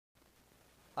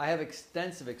I have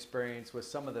extensive experience with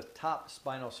some of the top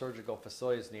spinal surgical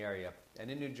facilities in the area,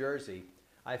 and in New Jersey,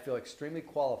 I feel extremely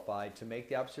qualified to make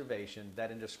the observation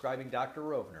that in describing Dr.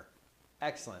 Rovner,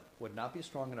 excellent would not be a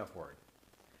strong enough word,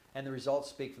 and the results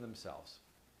speak for themselves.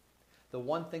 The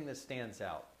one thing that stands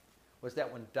out was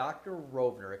that when Dr.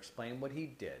 Rovner explained what he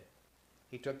did,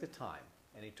 he took the time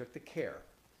and he took the care,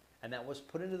 and that was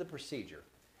put into the procedure,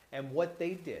 and what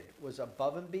they did was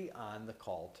above and beyond the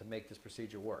call to make this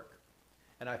procedure work.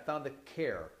 And I found the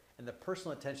care and the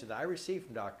personal attention that I received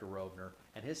from Dr. Rovner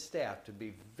and his staff to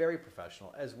be very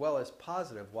professional as well as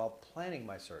positive while planning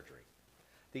my surgery.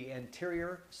 The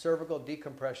anterior cervical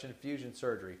decompression fusion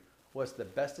surgery was the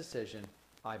best decision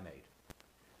I made.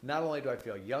 Not only do I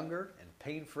feel younger and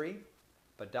pain-free,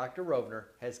 but Dr. Rovner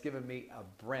has given me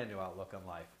a brand new outlook on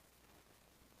life.